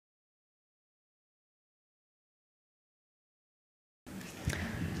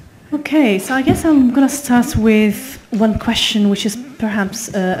Okay, so I guess I'm going to start with one question, which is perhaps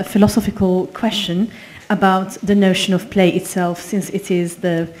a philosophical question about the notion of play itself, since it is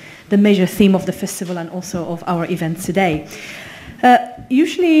the major theme of the festival and also of our event today.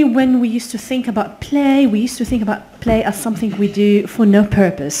 Usually when we used to think about play, we used to think about play as something we do for no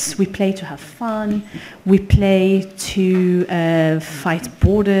purpose. We play to have fun, we play to fight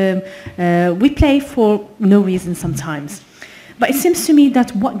boredom, we play for no reason sometimes. But it seems to me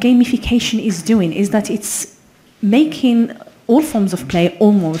that what gamification is doing is that it's making all forms of play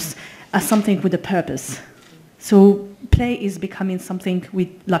almost as something with a purpose. So play is becoming something with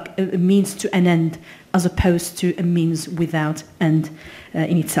like a means to an end, as opposed to a means without end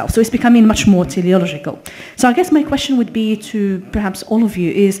in itself. So it's becoming much more teleological. So I guess my question would be to perhaps all of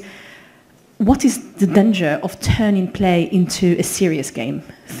you is, what is the danger of turning play into a serious game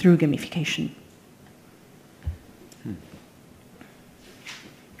through gamification?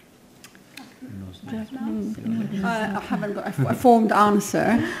 I haven't got a formed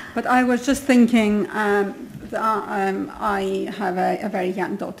answer, but I was just thinking I have a very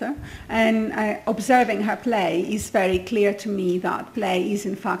young daughter, and observing her play is very clear to me that play is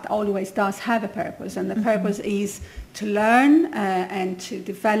in fact always does have a purpose, and the purpose is to learn and to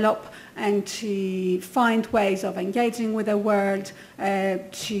develop and to find ways of engaging with the world,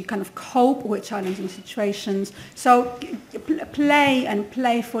 to kind of cope with challenging situations. So play and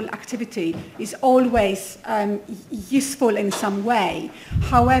playful activity is always useful in some way.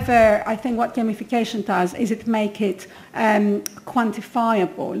 However, I think what gamification does is it makes it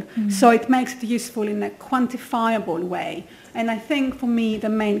quantifiable. So it makes it useful in a quantifiable way. And I think for me the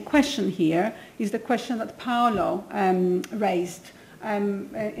main question here is the question that Paolo raised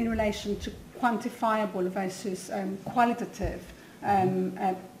in relation to quantifiable versus qualitative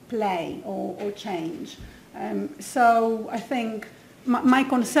play or change. So I think my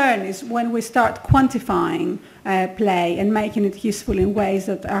concern is when we start quantifying play and making it useful in ways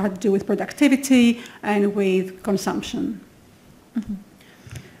that have to do with productivity and with consumption. Mm-hmm.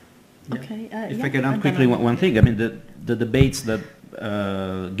 Okay. If I can add quickly one thing, I mean the debates that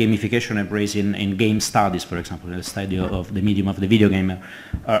gamification have raised in game studies, for example, the study of the medium of the video game,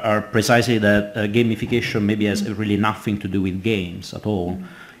 are precisely that gamification maybe has really nothing to do with games at all.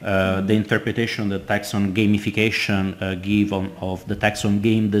 The interpretation that texts on gamification give of the text on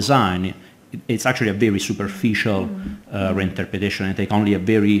game design, it's actually a very superficial reinterpretation, and take only a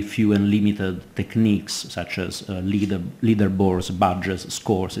very few and limited techniques such as leaderboards, badges,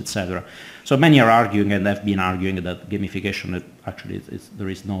 scores, etc. So many are arguing and have been arguing that gamification, actually there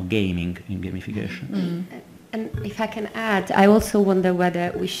is no gaming in gamification. And if I can add, I also wonder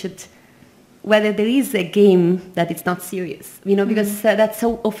whether there is a game that it's not serious, because that's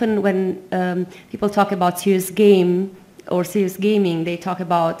so often when people talk about serious game or serious gaming, they talk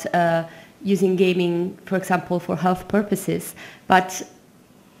about using gaming, for example, for health purposes. But,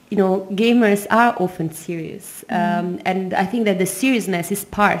 gamers are often serious. And I think that the seriousness is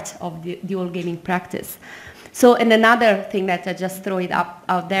part of the whole gaming practice. So, and another thing that I just throw it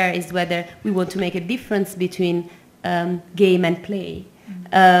out there is whether we want to make a difference between game and play.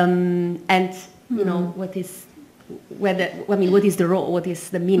 And, what is the role, what is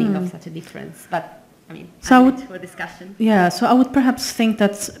the meaning of such a difference? But so for discussion. Yeah, so I would perhaps think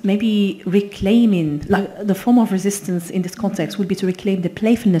that maybe reclaiming, like the form of resistance in this context would be to reclaim the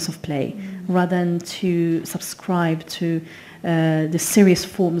playfulness of play rather than to subscribe to the serious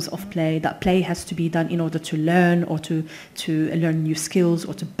forms of play, that play has to be done in order to learn or to learn new skills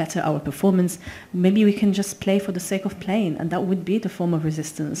or to better our performance. Maybe we can just play for the sake of playing, and that would be the form of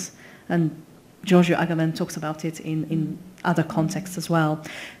resistance. And Giorgio Agamben talks about it in other contexts as well.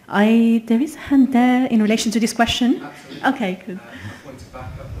 There is a hand there in relation to this question. Absolutely. Okay, good.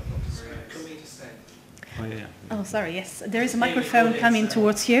 Oh, sorry, yes. There is a microphone coming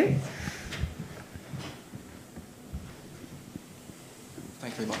towards you.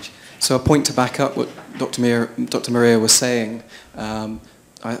 Thank you very much. So a point to back up what Dr. Maria was saying.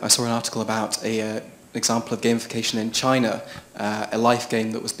 I saw an article about an example of gamification in China, a life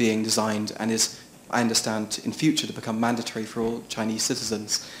game that was being designed and is, I understand, in future to become mandatory for all Chinese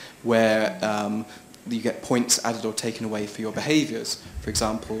citizens, where you get points added or taken away for your behaviours. For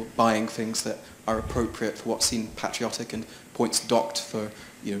example, buying things that are appropriate for what's seen patriotic, and points docked for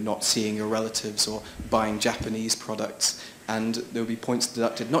not seeing your relatives or buying Japanese products. And there will be points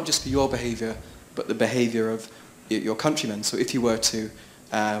deducted not just for your behaviour, but the behaviour of your countrymen. So if you were to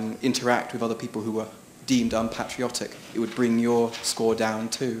interact with other people who were deemed unpatriotic, it would bring your score down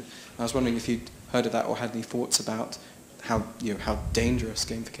too. I was wondering if you'd heard of that or had any thoughts about how dangerous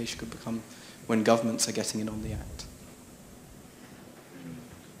gamification could become when governments are getting in on the act.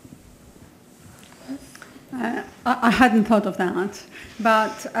 I hadn't thought of that,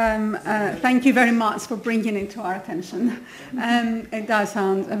 but thank you very much for bringing it to our attention. It does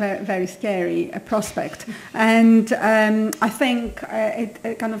sound a very, very scary prospect, and I think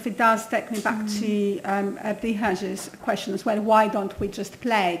it does take me back to Btihaj's question as well. Why don't we just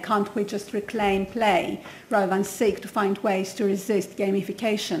play? Can't we just reclaim play rather than seek to find ways to resist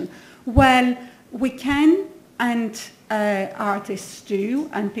gamification? Well, we can, and artists do,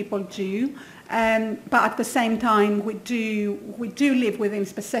 and people do. But at the same time, we do live within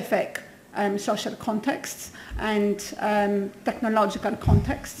specific social contexts and technological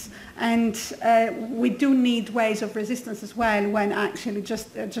contexts, and we do need ways of resistance as well when actually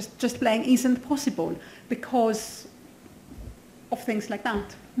just playing isn't possible because of things like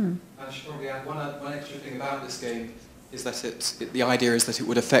that. I should probably add one extra thing about this game is that the idea is that it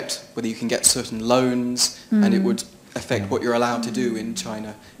would affect whether you can get certain loans, and it would affect what you're allowed to do in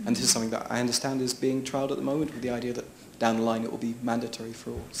China. And this is something that I understand is being trialled at the moment, with the idea that down the line it will be mandatory for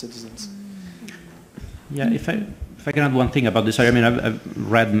all citizens. Yeah, if I can add one thing about this story, I mean, I've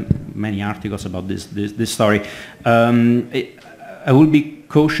read many articles about this story. I will be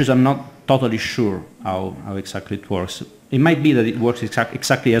cautious. I'm not totally sure how exactly it works. It might be that it works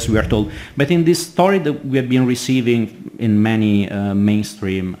exactly as we are told, but in this story that we have been receiving in many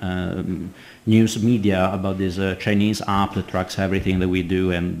mainstream news media about this Chinese app that tracks everything that we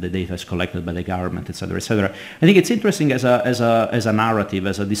do and the data is collected by the government, etc., etc. I think it's interesting as a narrative,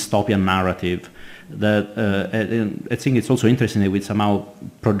 as a dystopian narrative. That I think it's also interesting that we somehow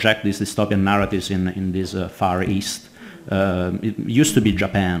project these dystopian narratives in this Far East. It used to be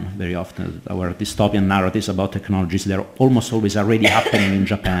Japan very often. Our dystopian narratives about technologies, they're almost always already happening in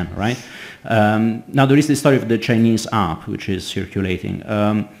Japan, right? Now there is the story of the Chinese app which is circulating.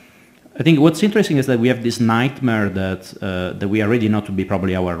 I think what's interesting is that we have this nightmare that we already know to be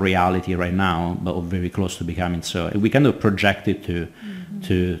probably our reality right now, but very close to becoming so. We kind of project it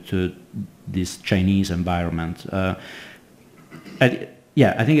to this Chinese environment.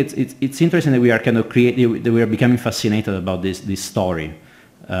 Yeah, I think it's interesting that we are kind of that we are becoming fascinated about this story.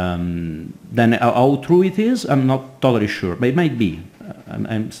 Then how true it is, I'm not totally sure, but it might be.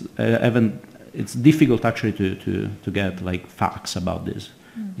 It's difficult actually to get like facts about this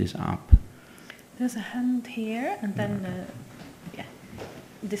app. There's a hand here, and then yeah,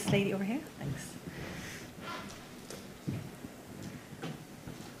 this lady over here. Thanks.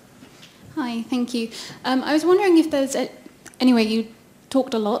 Hi, thank you. I was wondering if there's anyway, you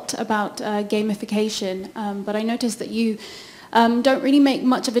talked a lot about gamification, but I noticed that you don't really make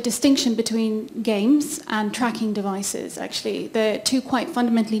much of a distinction between games and tracking devices, actually. They're two quite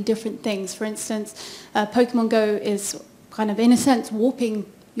fundamentally different things. For instance, Pokemon Go is kind of, in a sense, warping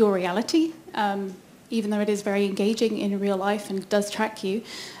your reality, even though it is very engaging in real life and does track you,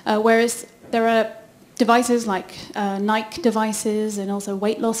 whereas there are devices like Nike devices and also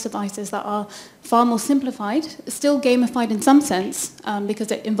weight loss devices that are far more simplified, still gamified in some sense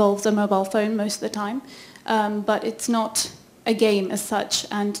because it involves a mobile phone most of the time, but it's not a game as such.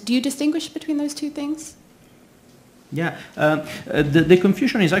 And do you distinguish between those two things? Yeah, the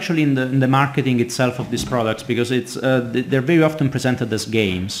confusion is actually in the marketing itself of these products, because they're very often presented as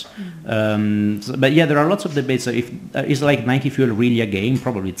games. But yeah, there are lots of debates. If is like Nike Fuel really a game?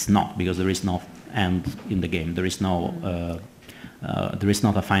 Probably it's not, because there is no end in the game. There is no there is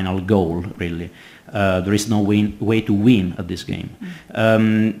not a final goal really. There is no way to win at this game.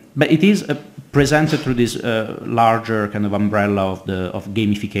 But it is presented through this larger kind of umbrella of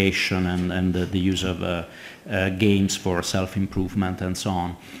gamification and the use of games for self-improvement and so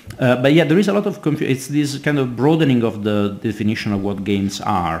on. But yeah, there is a lot of confusion. It's this kind of broadening of the definition of what games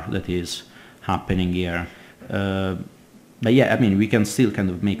are that is happening here. But yeah, I mean, we can still kind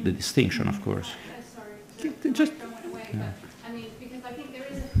of make the distinction, of course. Sorry, just don't went away. Yeah. But, I mean, because I think there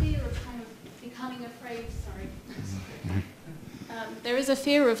is a fear of kind of becoming afraid. Sorry. There is a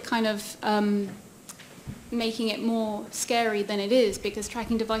fear of kind of making it more scary than it is, because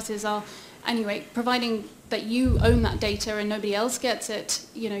tracking devices are, anyway, providing that you own that data and nobody else gets it,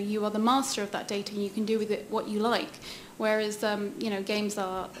 you know, you are the master of that data and you can do with it what you like. Whereas, you know, games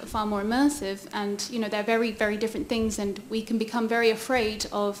are far more immersive and, you know, they're very, very different things, and we can become very afraid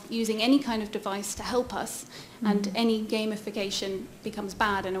of using any kind of device to help us, and any gamification becomes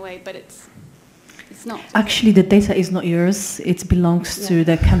bad in a way, but it's not. Actually, the data is not yours. It belongs to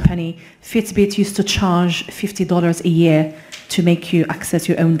the company. Fitbit used to charge $50 a year to make you access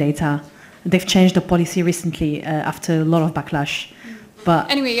your own data. They've changed the policy recently after a lot of backlash. But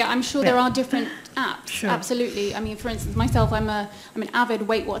anyway, yeah, I'm sure there are different apps. Sure. Absolutely. I mean, for instance, myself, I'm an avid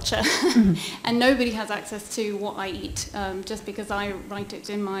Weight Watcher, and nobody has access to what I eat, just because I write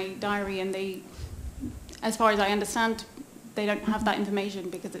it in my diary, and as far as I understand, they don't have that information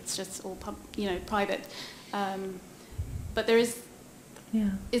because it's just all private. But there is.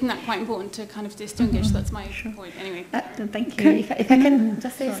 Yeah. Isn't that quite important to kind of distinguish? That's my point. Anyway. Thank you. If I can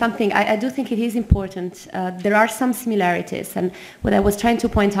just say something, I do think it is important. There are some similarities, and what I was trying to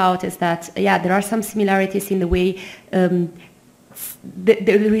point out is that, there are some similarities in the way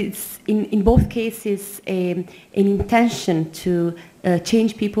there is, in both cases, an intention to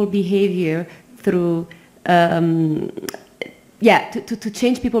change people's behavior through, to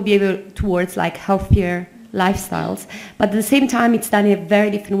change people's behavior towards like healthier lifestyles, but at the same time it's done in a very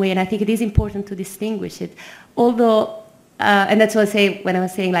different way, and I think it is important to distinguish it. Although, and that's what I say when I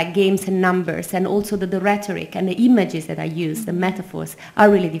was saying like games and numbers, and also the rhetoric and the images that are used, the metaphors, are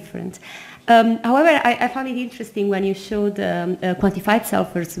really different. However, I found it interesting when you showed Quantified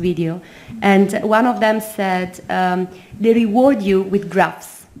Self's video, and one of them said they reward you with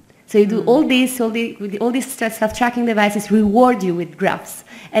graphs. So you do all these self-tracking devices reward you with graphs.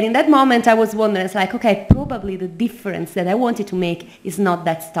 And in that moment, I was wondering, it's like, okay, probably the difference that I wanted to make is not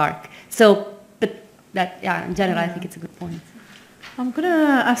that stark. So, but that, in general, I think it's a good point. I'm going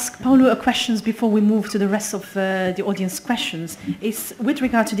to ask Paolo questions before we move to the rest of the audience questions. Is with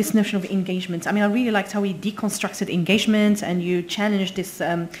regard to this notion of engagement. I mean, I really liked how we deconstructed engagement, and you challenged this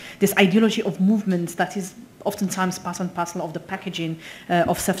this ideology of movement that is oftentimes part and parcel of the packaging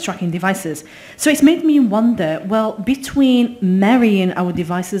of self-tracking devices. So it's made me wonder, well, between marrying our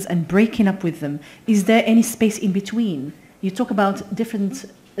devices and breaking up with them, is there any space in between? You talk about a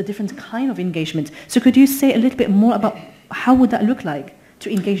different kind of engagement. So could you say a little bit more about how would that look like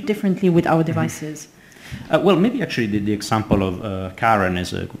to engage differently with our devices? Well, maybe actually the example of Karen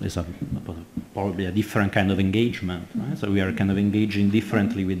is probably a different kind of engagement. Right? So we are kind of engaging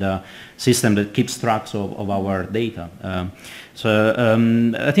differently with a system that keeps track of our data.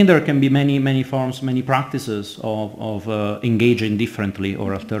 I think there can be many forms, many practices of engaging differently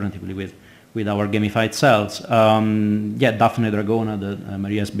or alternatively with our gamified selves. Daphne Dragona, that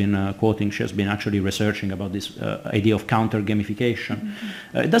Maria has been quoting, she has been actually researching about this idea of counter-gamification.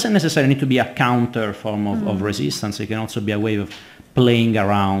 It doesn't necessarily need to be a counter form of resistance. It can also be a way of playing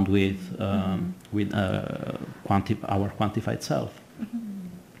around with our quantified self.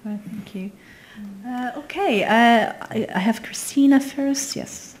 Well, thank you. Okay, I have Christina first.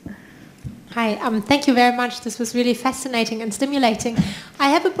 Yes. Hi, thank you very much. This was really fascinating and stimulating. I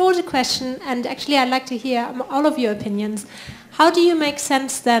have a broader question, and actually I'd like to hear all of your opinions. How do you make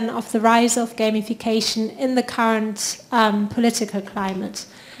sense then of the rise of gamification in the current political climate?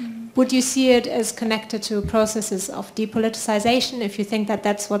 Would you see it as connected to processes of depoliticization, if you think that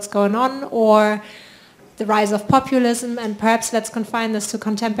that's what's going on, or the rise of populism? And perhaps let's confine this to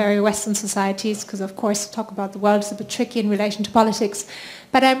contemporary Western societies, because of course to talk about the world is a bit tricky in relation to politics.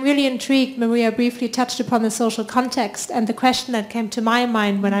 But I'm really intrigued. Maria briefly touched upon the social context, and the question that came to my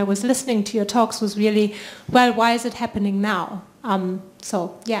mind when I was listening to your talks was really, well, why is it happening now?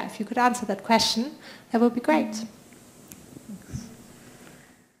 If you could answer that question, that would be great.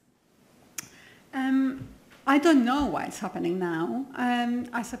 I don't know why it's happening now.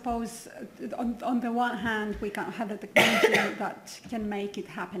 I suppose on the one hand, we can have the technology that can make it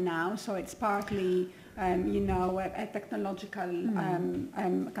happen now, so it's partly a technological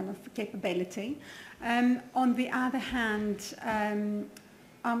kind of capability. On the other hand,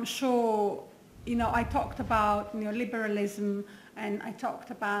 I'm sure, I talked about neoliberalism, and I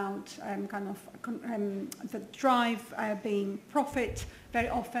talked about the drive being profit very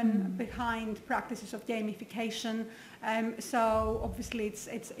often behind practices of gamification. So obviously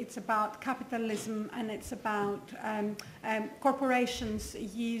it's about capitalism, and it's about corporations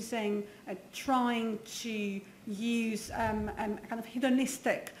trying to use kind of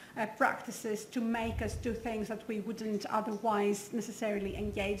hedonistic practices to make us do things that we wouldn't otherwise necessarily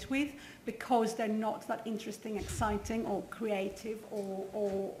engage with, because they're not that interesting, exciting, or creative,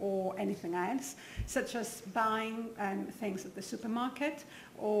 or anything else, such as buying things at the supermarket,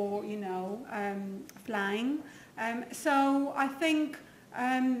 or flying. So I think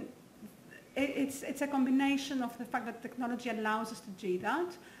it's a combination of the fact that technology allows us to do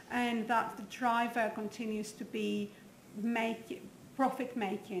that, and that the driver continues to be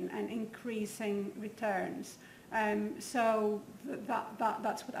profit-making and increasing returns. So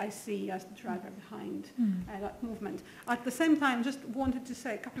that's what I see as the driver behind that movement. At the same time, just wanted to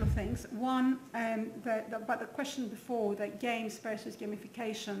say a couple of things. One, about the question before, the games versus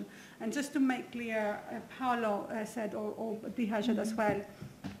gamification, and just to make clear, Paolo said, or Btihaj as well,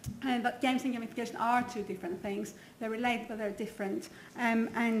 and that games and gamification are two different things. They're related, but they're different.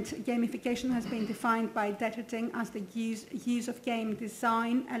 And gamification has been defined by Detterding as the use of game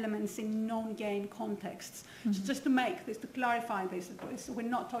design elements in non-game contexts. Mm-hmm. So just to make this, to clarify this, we're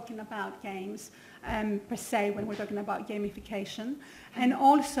not talking about games per se when we're talking about gamification. And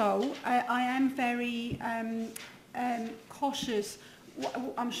also, I am very cautious.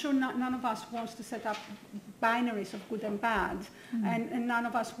 I'm sure none of us wants to set up binaries of good and bad, and none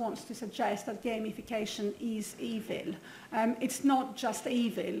of us wants to suggest that gamification is evil. It's not just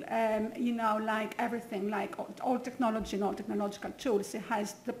evil, like everything, like all technology and all technological tools, it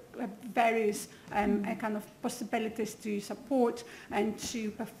has the various kind of possibilities to support and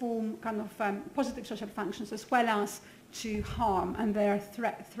to perform kind of positive social functions as well as to harm, and there are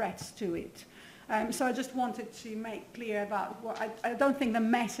threats to it. So I just wanted to make clear about what I don't think the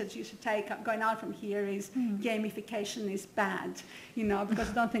message you should take going out from here is gamification is bad, because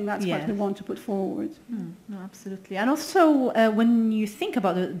I don't think that's what we want to put forward. No, absolutely. And also, when you think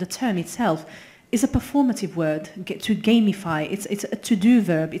about the term itself, it's a performative word, to gamify. It's a to-do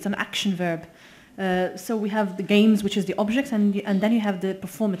verb. It's an action verb. So we have the games, which is the object, and then you have the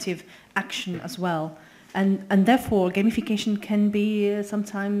performative action as well. And therefore, gamification can be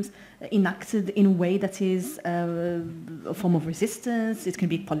sometimes enacted in a way that is a form of resistance. It can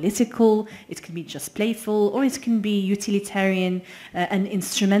be political, it can be just playful, or it can be utilitarian and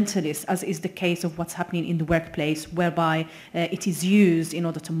instrumentalist, as is the case of what's happening in the workplace, whereby it is used in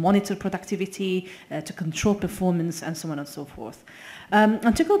order to monitor productivity, to control performance, and so on and so forth.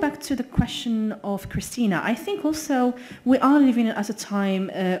 And to go back to the question of Christina, I think also we are living at a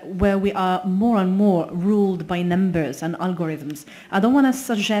time where we are more and more ruled by numbers and algorithms. I don't want to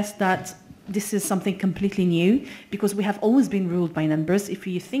suggest that this is something completely new, because we have always been ruled by numbers. If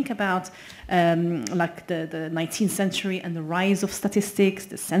you think about like the 19th century and the rise of statistics,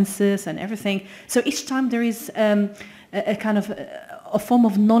 the census and everything, so each time there is a kind of a form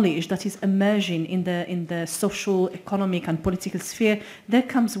of knowledge that is emerging in the social, economic and political sphere, there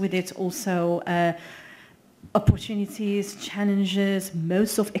comes with it also opportunities, challenges,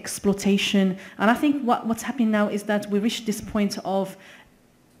 modes of exploitation. And I think what's happening now is that we reach this point of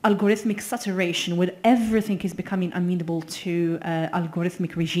algorithmic saturation, where everything is becoming amenable to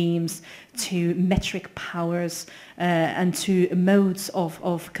algorithmic regimes, to metric powers, and to modes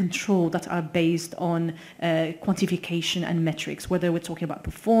of control that are based on quantification and metrics, whether we're talking about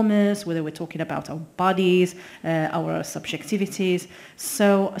performance, whether we're talking about our bodies, our subjectivities.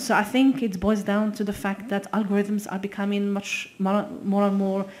 So I think it boils down to the fact that algorithms are becoming much more and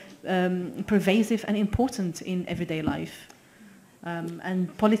more pervasive and important in everyday life.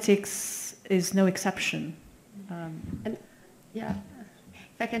 And politics is no exception. And if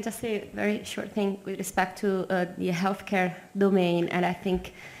I can just say a very short thing with respect to the healthcare domain, and I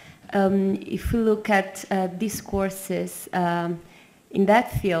think if we look at discourses in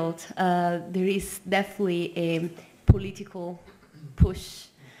that field, there is definitely a political push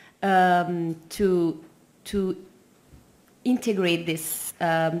to integrate these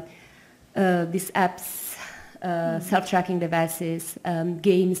apps, self-tracking devices,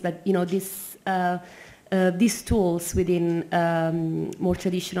 games, but these tools within more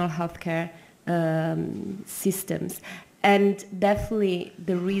traditional healthcare systems. And definitely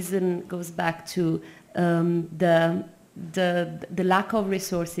the reason goes back to the lack of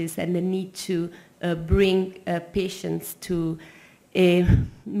resources and the need to bring patients to a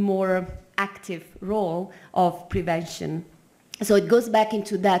more active role of prevention. So it goes back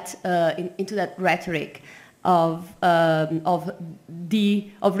into that rhetoric of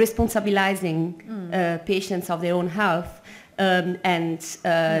responsibilizing patients of their own health, and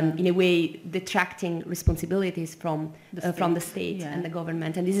in a way detracting responsibilities from the state and the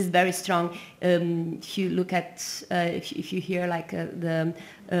government. And this is very strong. If you look at, if you hear like the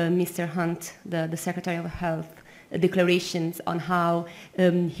Mr. Hunt, the Secretary of Health, declarations on how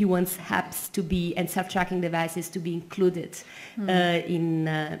he wants apps to be and self-tracking devices to be included in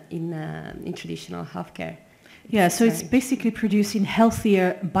traditional healthcare. Yeah, so it's basically producing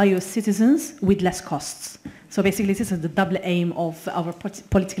healthier bio-citizens with less costs. So basically this is the double aim of our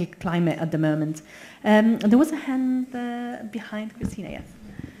political climate at the moment. There was a hand behind Christina, yes.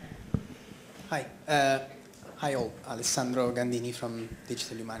 Hi. Hi all, Alessandro Gandini from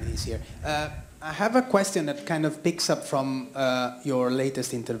Digital Humanities here. I have a question that kind of picks up from your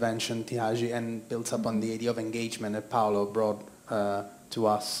latest intervention, Btihaj, and builds up on the idea of engagement that Paolo brought to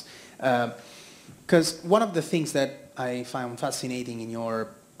us. Because one of the things that I found fascinating in your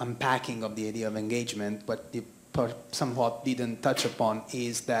unpacking of the idea of engagement, but you somewhat didn't touch upon,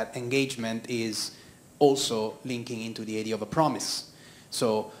 is that engagement is also linking into the idea of a promise.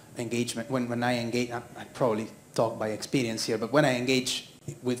 So engagement, when I engage, I probably talk by experience here, but when I engage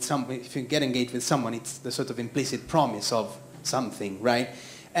with someone, if you get engaged with someone, it's the sort of implicit promise of something, right?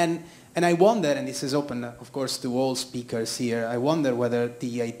 And I wonder, and this is open, of course, to all speakers here, I wonder whether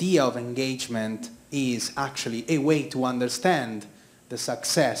the idea of engagement is actually a way to understand the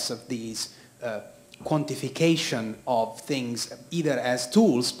success of these quantification of things, either as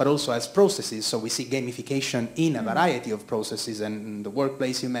tools, but also as processes. So we see gamification in a variety of processes, and in the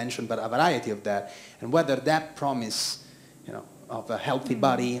workplace you mentioned, but a variety of that. And whether that promise, you know, of a healthy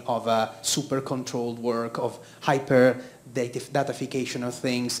body, of a super controlled work, of hyper datification of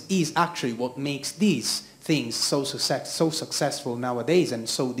things is actually what makes these things so successful nowadays and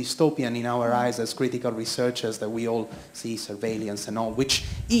so dystopian in our eyes as critical researchers, that we all see surveillance and all, which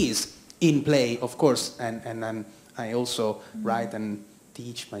is in play, of course, and I also write and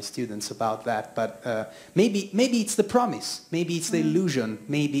teach my students about that, but maybe it's the promise, maybe it's the illusion,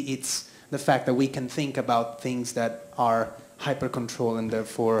 maybe it's the fact that we can think about things that are hyper-controlled and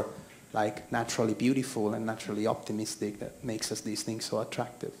therefore like naturally beautiful and naturally optimistic that makes us these things so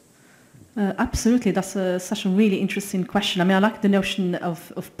attractive. Absolutely, that's such a really interesting question. I mean, I like the notion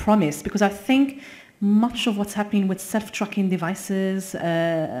of promise, because I think much of what's happening with self-tracking devices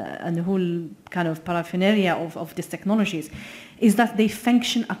and the whole kind of paraphernalia of these technologies is that they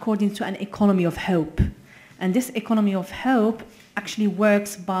function according to an economy of hope. And this economy of hope actually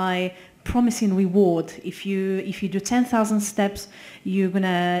works by promising reward. If you do 10,000 steps, you're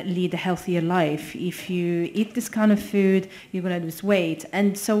gonna lead a healthier life. If you eat this kind of food, you're gonna lose weight.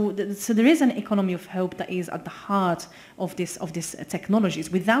 And so there is an economy of hope that is at the heart of these technologies,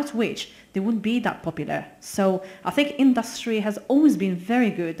 without which they wouldn't be that popular. So I think industry has always been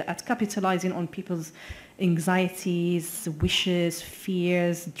very good at capitalizing on people's anxieties, wishes,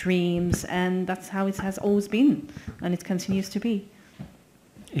 fears, dreams, and that's how it has always been, and it continues to be.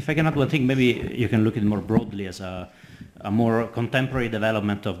 If I can add one thing, maybe you can look at it more broadly as a more contemporary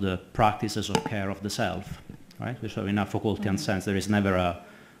development of the practices of care of the self, right? So in a Foucaultian sense, there is never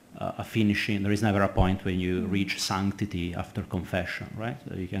a finishing, there is never a point when you reach sanctity after confession, right?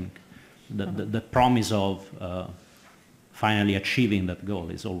 So you can, the promise of finally achieving that goal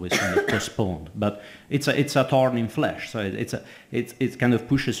is always kind of postponed, but it's a thorn in flesh. So it kind of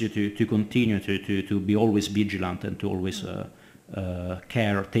pushes you to continue to be always vigilant and to always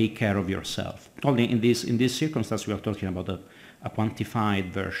take care of yourself. Only in this circumstance, we are talking about a quantified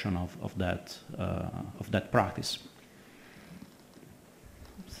version of that practice.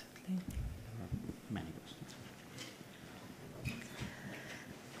 Absolutely. Many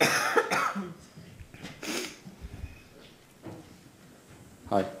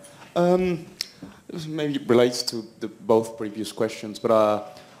Hi. This maybe relates to both previous questions, but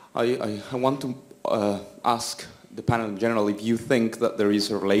I want to ask the panel in general if you think that there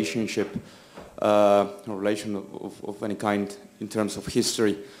is a relationship, a relation of any kind in terms of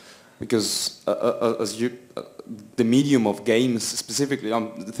history, because the medium of games specifically,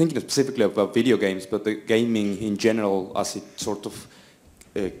 I'm thinking specifically about video games, but the gaming in general, as it sort of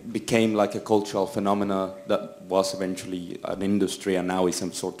became like a cultural phenomena that was eventually an industry and now is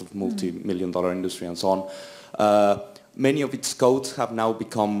some sort of multi-million-dollar industry and so on. Many of its codes have now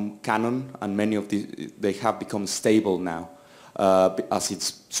become canon, and many of they have become stable now, as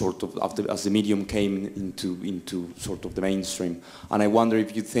it's sort of as the medium came into sort of the mainstream. And I wonder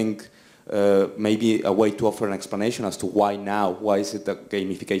if you think maybe a way to offer an explanation as to why now, why is it that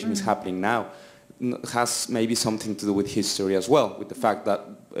gamification is happening now, has maybe something to do with history as well, with the fact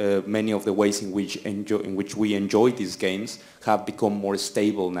that many of the ways in which we enjoy these games have become more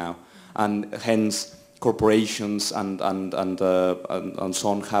stable now, and hence corporations and so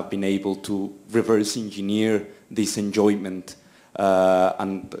on have been able to reverse engineer this enjoyment,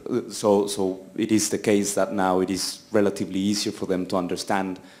 and so it is the case that now it is relatively easier for them to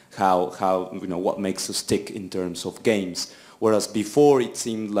understand how what makes us tick in terms of games. Whereas before it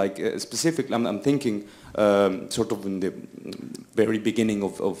seemed like specifically, I'm thinking sort of in the very beginning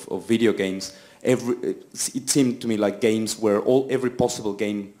of video games, it seemed to me like games were every possible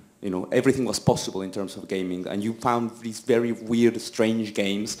game. Everything was possible in terms of gaming, and you found these very weird, strange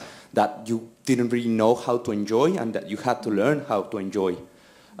games that you didn't really know how to enjoy and that you had to learn how to enjoy.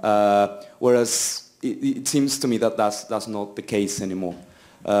 Whereas it seems to me that that's not the case anymore.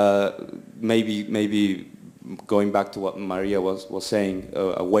 Maybe going back to what Maria was saying,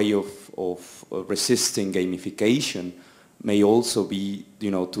 a way of resisting gamification may also be,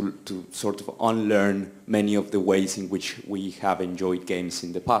 to sort of unlearn many of the ways in which we have enjoyed games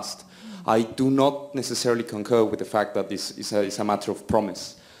in the past. I do not necessarily concur with the fact that this is a matter of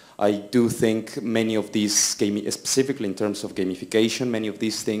promise. I do think many of these, specifically in terms of gamification, many of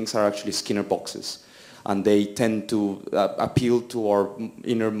these things are actually Skinner boxes. And they tend to appeal to our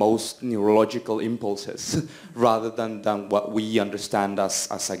innermost neurological impulses rather than what we understand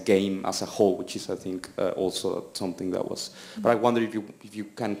as a game as a whole, which is, I think, also something that was... But I wonder if you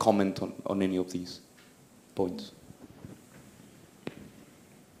can comment on any of these points.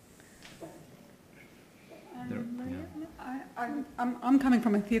 I'm coming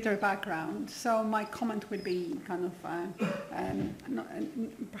from a theatre background, so my comment would be kind of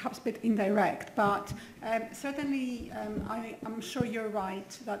perhaps a bit indirect, but certainly I'm sure you're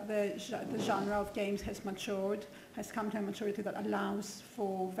right that the genre of games has matured, has come to a maturity that allows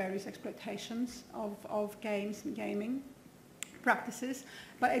for various exploitations of games and gaming practices.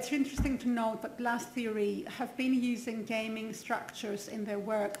 But it's interesting to note that Blast Theory have been using gaming structures in their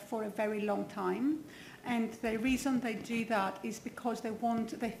work for a very long time. And the reason they do that is because they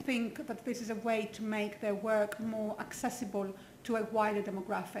think that this is a way to make their work more accessible to a wider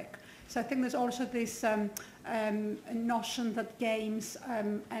demographic. So I think there's also this notion that games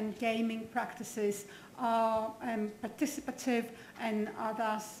and gaming practices are participative and are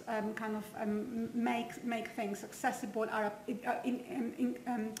thus kind of make things accessible, are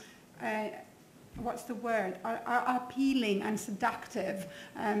what's the word, are appealing and seductive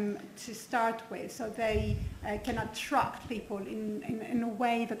to start with, so they can attract people in a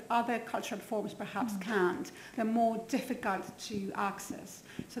way that other cultural forms perhaps can't. They're more difficult to access.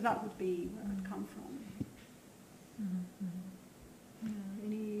 So that would be where it would come from.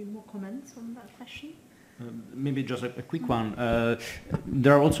 Any more comments on that question? Maybe just a quick one.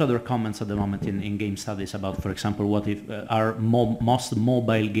 There are also other comments at the moment in game studies about, for example, what if are most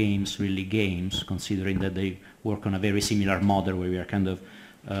mobile games really games, considering that they work on a very similar model where we are kind of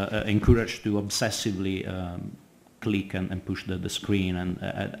encouraged to obsessively click and push the screen and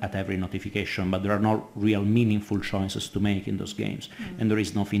at every notification, but there are no real meaningful choices to make in those games, and there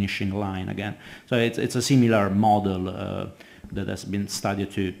is no finishing line again. So it's a similar model that has been studied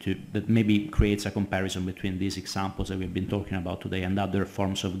that maybe creates a comparison between these examples that we've been talking about today and other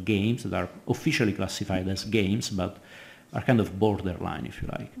forms of games that are officially classified as games but are kind of borderline, if you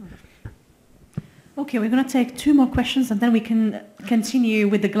like. Okay, we're going to take 2 more questions and then we can continue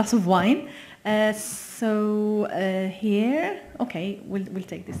with the glass of wine. So here, okay, we'll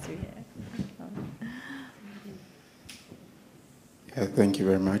take this 2 here. Yeah, thank you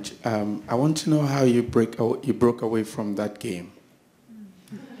very much. I want to know how you broke away from that game.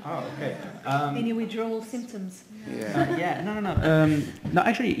 Oh, okay. Any withdrawal symptoms? Yeah. No,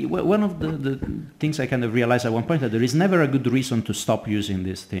 actually, one of the things I kind of realized at one point that there is never a good reason to stop using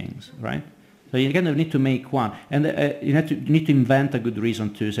these things, right? So you kind of need to make one, and you need to invent a good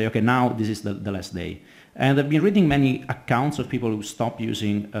reason to say, okay, now this is the last day. And I've been reading many accounts of people who stop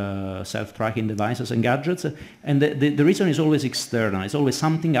using self-tracking devices and gadgets, and the reason is always external. It's always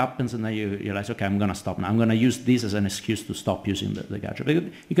something happens and then you realize, okay, I'm going to stop now. I'm going to use this as an excuse to stop using the gadget. But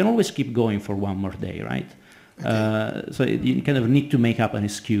you can always keep going for one more day, right? Okay. So you kind of need to make up an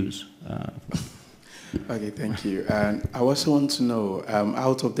excuse. Okay, thank you. And I also want to know,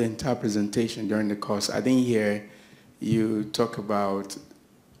 out of the entire presentation during the course, I didn't hear you talk about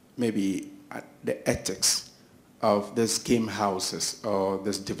maybe the ethics of these game houses or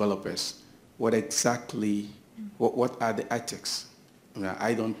these developers. What exactly, what are the ethics?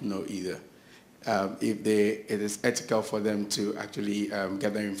 I don't know either. If it is ethical for them to actually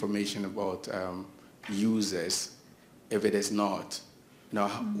gather information about users, if it is not,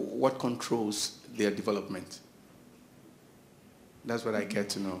 what controls their development? That's what I care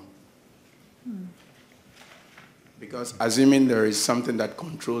to know. Because assuming there is something that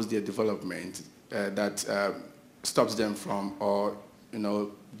controls their development, that stops them from, or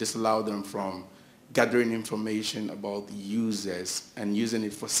disallow them from gathering information about the users and using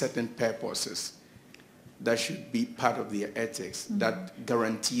it for certain purposes, that should be part of their ethics. That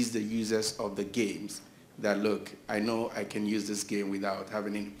guarantees the users of the games that, look, I know I can use this game without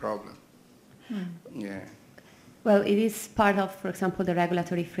having any problem. Yeah. Well, it is part of, for example, the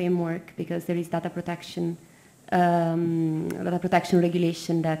regulatory framework, because there is data protection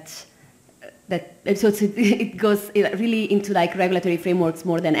regulation so it goes really into like regulatory frameworks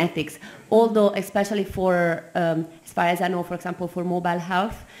more than ethics. Although, especially for, as far as I know, for example, for mobile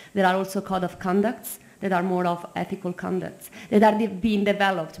health, there are also code of conducts that are more of ethical conducts that are being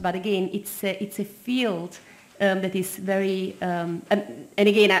developed. But again, it's a field that is very, and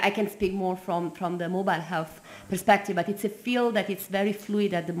again, I can speak more from the mobile health perspective, but it's a field that is very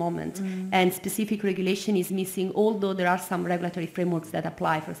fluid at the moment, and specific regulation is missing, although there are some regulatory frameworks that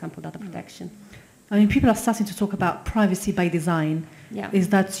apply, for example, data protection. I mean, people are starting to talk about privacy by design, is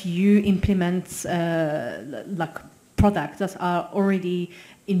that you implement like products that are already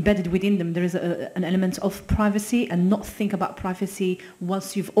embedded within them. There is an element of privacy, and not think about privacy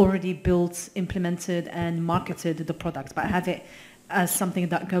once you've already built, implemented and marketed the product, but have it as something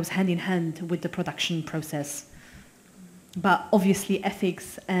that goes hand in hand with the production process. But obviously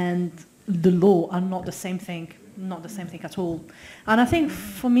ethics and the law are not the same thing, at all. And I think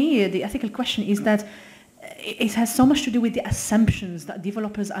for me, the ethical question is that it has so much to do with the assumptions that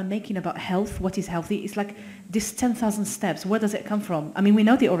developers are making about health, what is healthy. It's like this 10,000 steps, where does it come from? I mean, we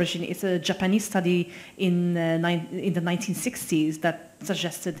know the origin. It's a Japanese study in the 1960s that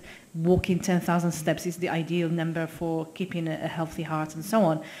suggested walking 10,000 steps is the ideal number for keeping a healthy heart and so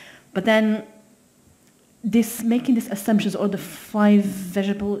on. But then making these assumptions, or the 5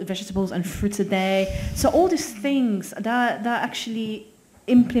 vegetables and fruits a day. So all these things that are actually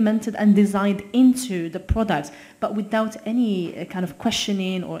implemented and designed into the product, but without any kind of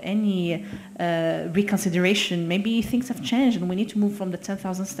questioning or any reconsideration. Maybe things have changed and we need to move from the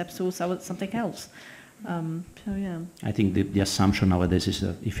 10,000 steps to something else. So yeah. I think the assumption nowadays is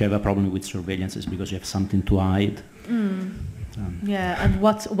that if you have a problem with surveillance, it's because you have something to hide. Yeah, and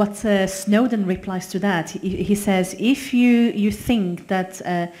what Snowden replies to that, he says, if you think that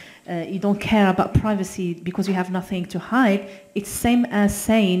you don't care about privacy because you have nothing to hide, it's same as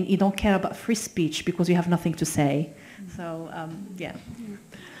saying you don't care about free speech because you have nothing to say. So, yeah.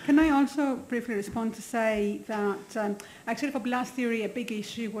 Can I also briefly respond to say that actually for blast theory a big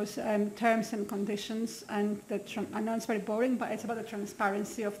issue was terms and conditions, and I know it's very boring, but it's about the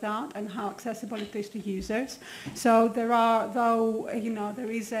transparency of that and how accessible it is to users. So there are, though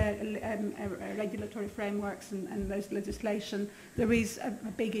there is a regulatory frameworks and there's legislation, there is a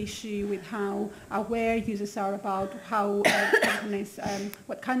big issue with how aware users are about how companies,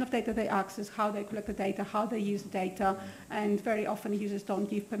 what kind of data they access, how they collect the data, how they use the data, and very often users don't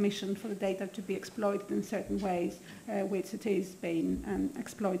give permission for the data to be exploited in certain ways, which it is being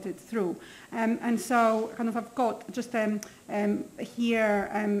exploited through. And so kind of I've got just here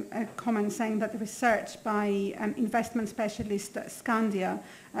a comment saying that the research by investment specialist Scandia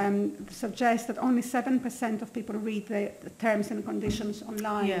suggests that only 7% of people read the terms and conditions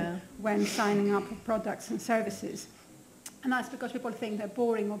online when signing up for products and services. And that's because people think they're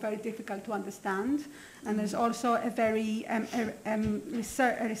boring or very difficult to understand. And there's also a very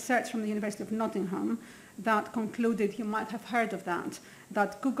research from the University of Nottingham that concluded, you might have heard of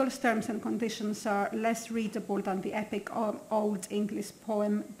that Google's terms and conditions are less readable than the epic Old English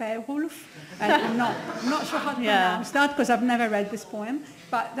poem Beowulf. I'm not sure how to pronounce that because I've never read this poem.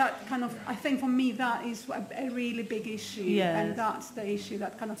 But that kind of, I think for me, that is a really big issue. Yes. And that's the issue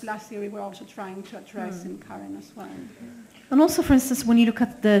that kind of last year we were also trying to address in Karen as well. And also, for instance, when you look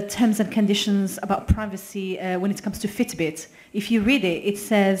at the terms and conditions about privacy, when it comes to Fitbit, if you read it, it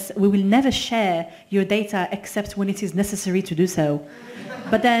says, we will never share your data except when it is necessary to do so.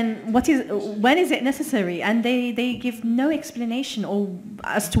 But then, when is it necessary? And they give no explanation or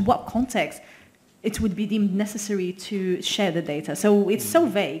as to what context it would be deemed necessary to share the data. So it's so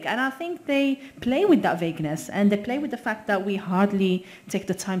vague. And I think they play with that vagueness, and they play with the fact that we hardly take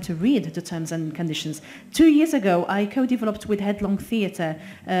the time to read the terms and conditions. 2 years ago, I co-developed with Headlong Theatre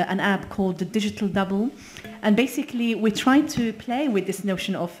an app called the Digital Double. And basically, we tried to play with this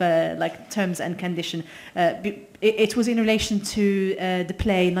notion of like terms and condition. It was in relation to the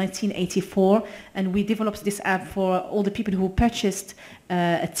play 1984, and we developed this app for all the people who purchased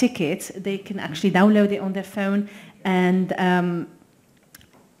a ticket. They can actually download it on their phone, and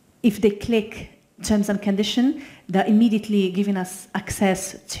if they click terms and condition, they're immediately giving us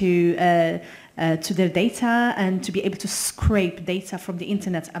access to their data and to be able to scrape data from the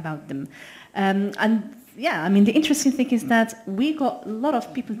internet about them. And yeah, I mean, the interesting thing is that we got a lot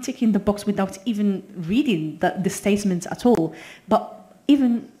of people ticking the box without even reading the statements at all. But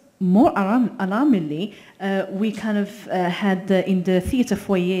even more alarmingly, we kind of had in the theatre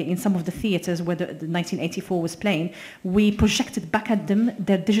foyer, in some of the theatres where the 1984 was playing, we projected back at them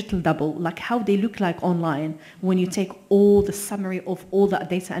their digital double, like how they look like online when you take all the summary of all that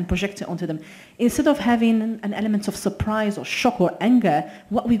data and project it onto them. Instead of having an element of surprise or shock or anger,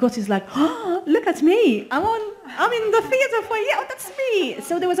 what we got is like, oh, look at me, I'm in the theatre foyer, oh, that's me.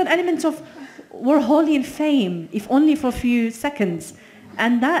 So there was an element of, we're wholly in fame, if only for a few seconds.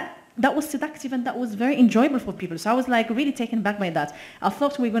 And that was seductive, and that was very enjoyable for people. So I was like really taken back by that. I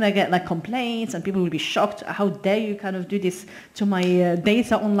thought we were going to get like complaints and people would be shocked. How dare you kind of do this to my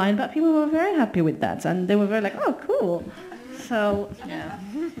data online? But people were very happy with that, and they were very like, oh, cool. So, yeah.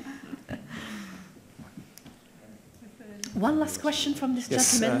 one last question from this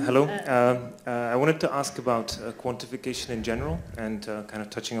gentleman. Hello. I wanted to ask about quantification in general, and kind of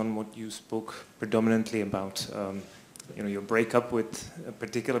touching on what you spoke predominantly about, your breakup with a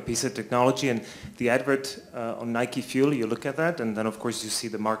particular piece of technology, and the advert on Nike Fuel. You look at that, and then of course you see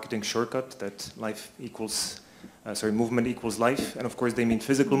the marketing shortcut that movement equals life, and of course they mean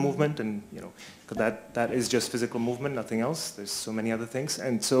physical movement, and that is just physical movement, nothing else. There's so many other things,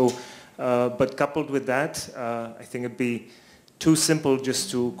 and so. But coupled with that, I think it'd be too simple just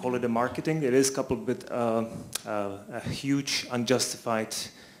to call it a marketing. It is coupled with a huge unjustified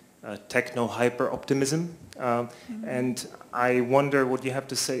techno-hyper-optimism. And I wonder what you have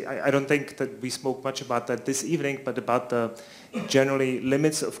to say. I don't think that we spoke much about that this evening, but about the generally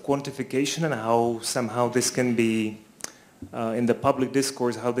limits of quantification and how somehow this can be in the public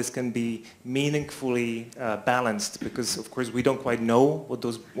discourse, how this can be meaningfully balanced, because of course we don't quite know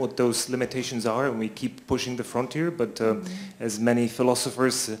what those limitations are, and we keep pushing the frontier. But as many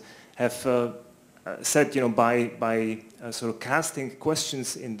philosophers have said, by sort of casting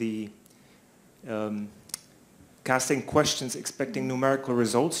questions expecting numerical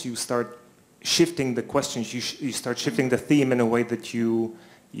results, you start shifting the questions. You start shifting the theme in a way that you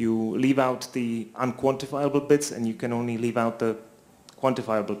leave out the unquantifiable bits, and you can only leave out the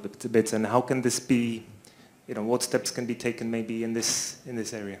quantifiable bits. And how can this be, what steps can be taken maybe in this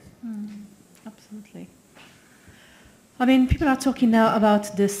area? Absolutely. I mean, people are talking now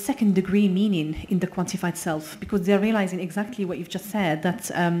about the second degree meaning in the quantified self, because they're realizing exactly what you've just said, that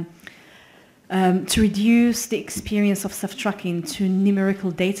to reduce the experience of self-tracking to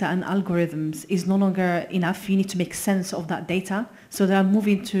numerical data and algorithms is no longer enough. You need to make sense of that data. So they are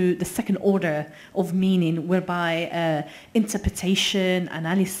moving to the second order of meaning, whereby interpretation,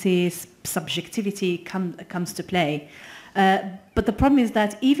 analysis, subjectivity comes to play. But the problem is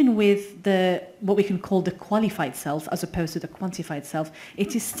that even with what we can call the qualified self as opposed to the quantified self,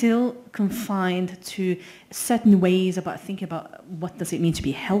 it is still confined to certain ways about thinking about what does it mean to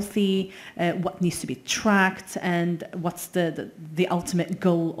be healthy, what needs to be tracked, and what's the ultimate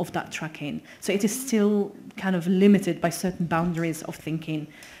goal of that tracking. So it is still kind of limited by certain boundaries of thinking.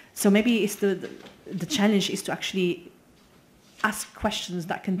 So maybe it's the challenge is to actually ask questions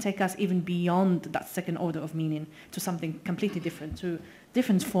that can take us even beyond that second order of meaning to something completely different, to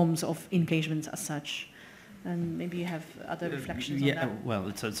different forms of engagement as such. And maybe you have other reflections on that. Well,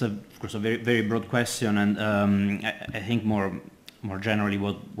 it's of course a very, very broad question, and I think more generally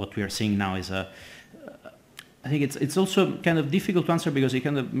what we are seeing now is I think it's also kind of difficult to answer, because it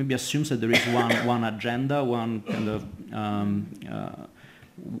kind of maybe assumes that there is one agenda, one kind of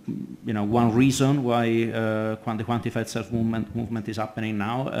one reason why the quantified self movement is happening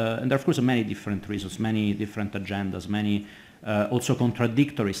now, and there are of course many different reasons, many different agendas, many also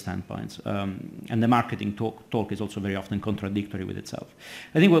contradictory standpoints, and the marketing talk is also very often contradictory with itself.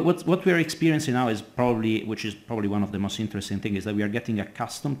 I think what we are experiencing now is which is probably one of the most interesting things, is that we are getting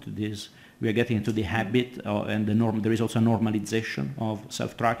accustomed to this. We are getting into the habit, and there is also a normalization of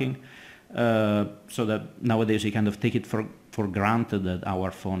self-tracking, so that nowadays we kind of take it for granted that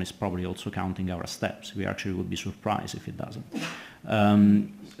our phone is probably also counting our steps. We actually would be surprised if it doesn't.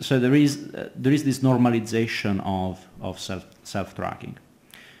 So there is this normalization of self-tracking,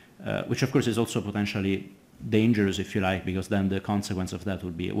 which of course is also potentially dangerous, if you like, because then the consequence of that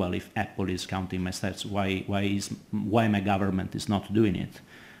would be, well, if Apple is counting my steps, why my government is not doing it,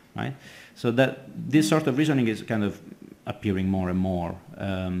 right? So that this sort of reasoning is kind of appearing more and more,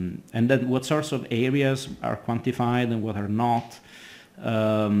 and then what sorts of areas are quantified and what are not.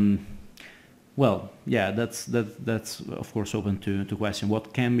 Well, yeah, that's of course open to question.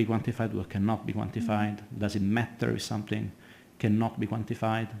 What can be quantified, what cannot be quantified? Does it matter if something cannot be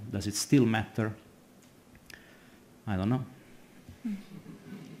quantified? Does it still matter? I don't know.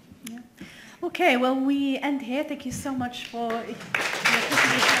 Yeah. Okay, well, we end here. Thank you so much for your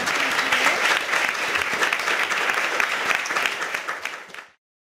presentation.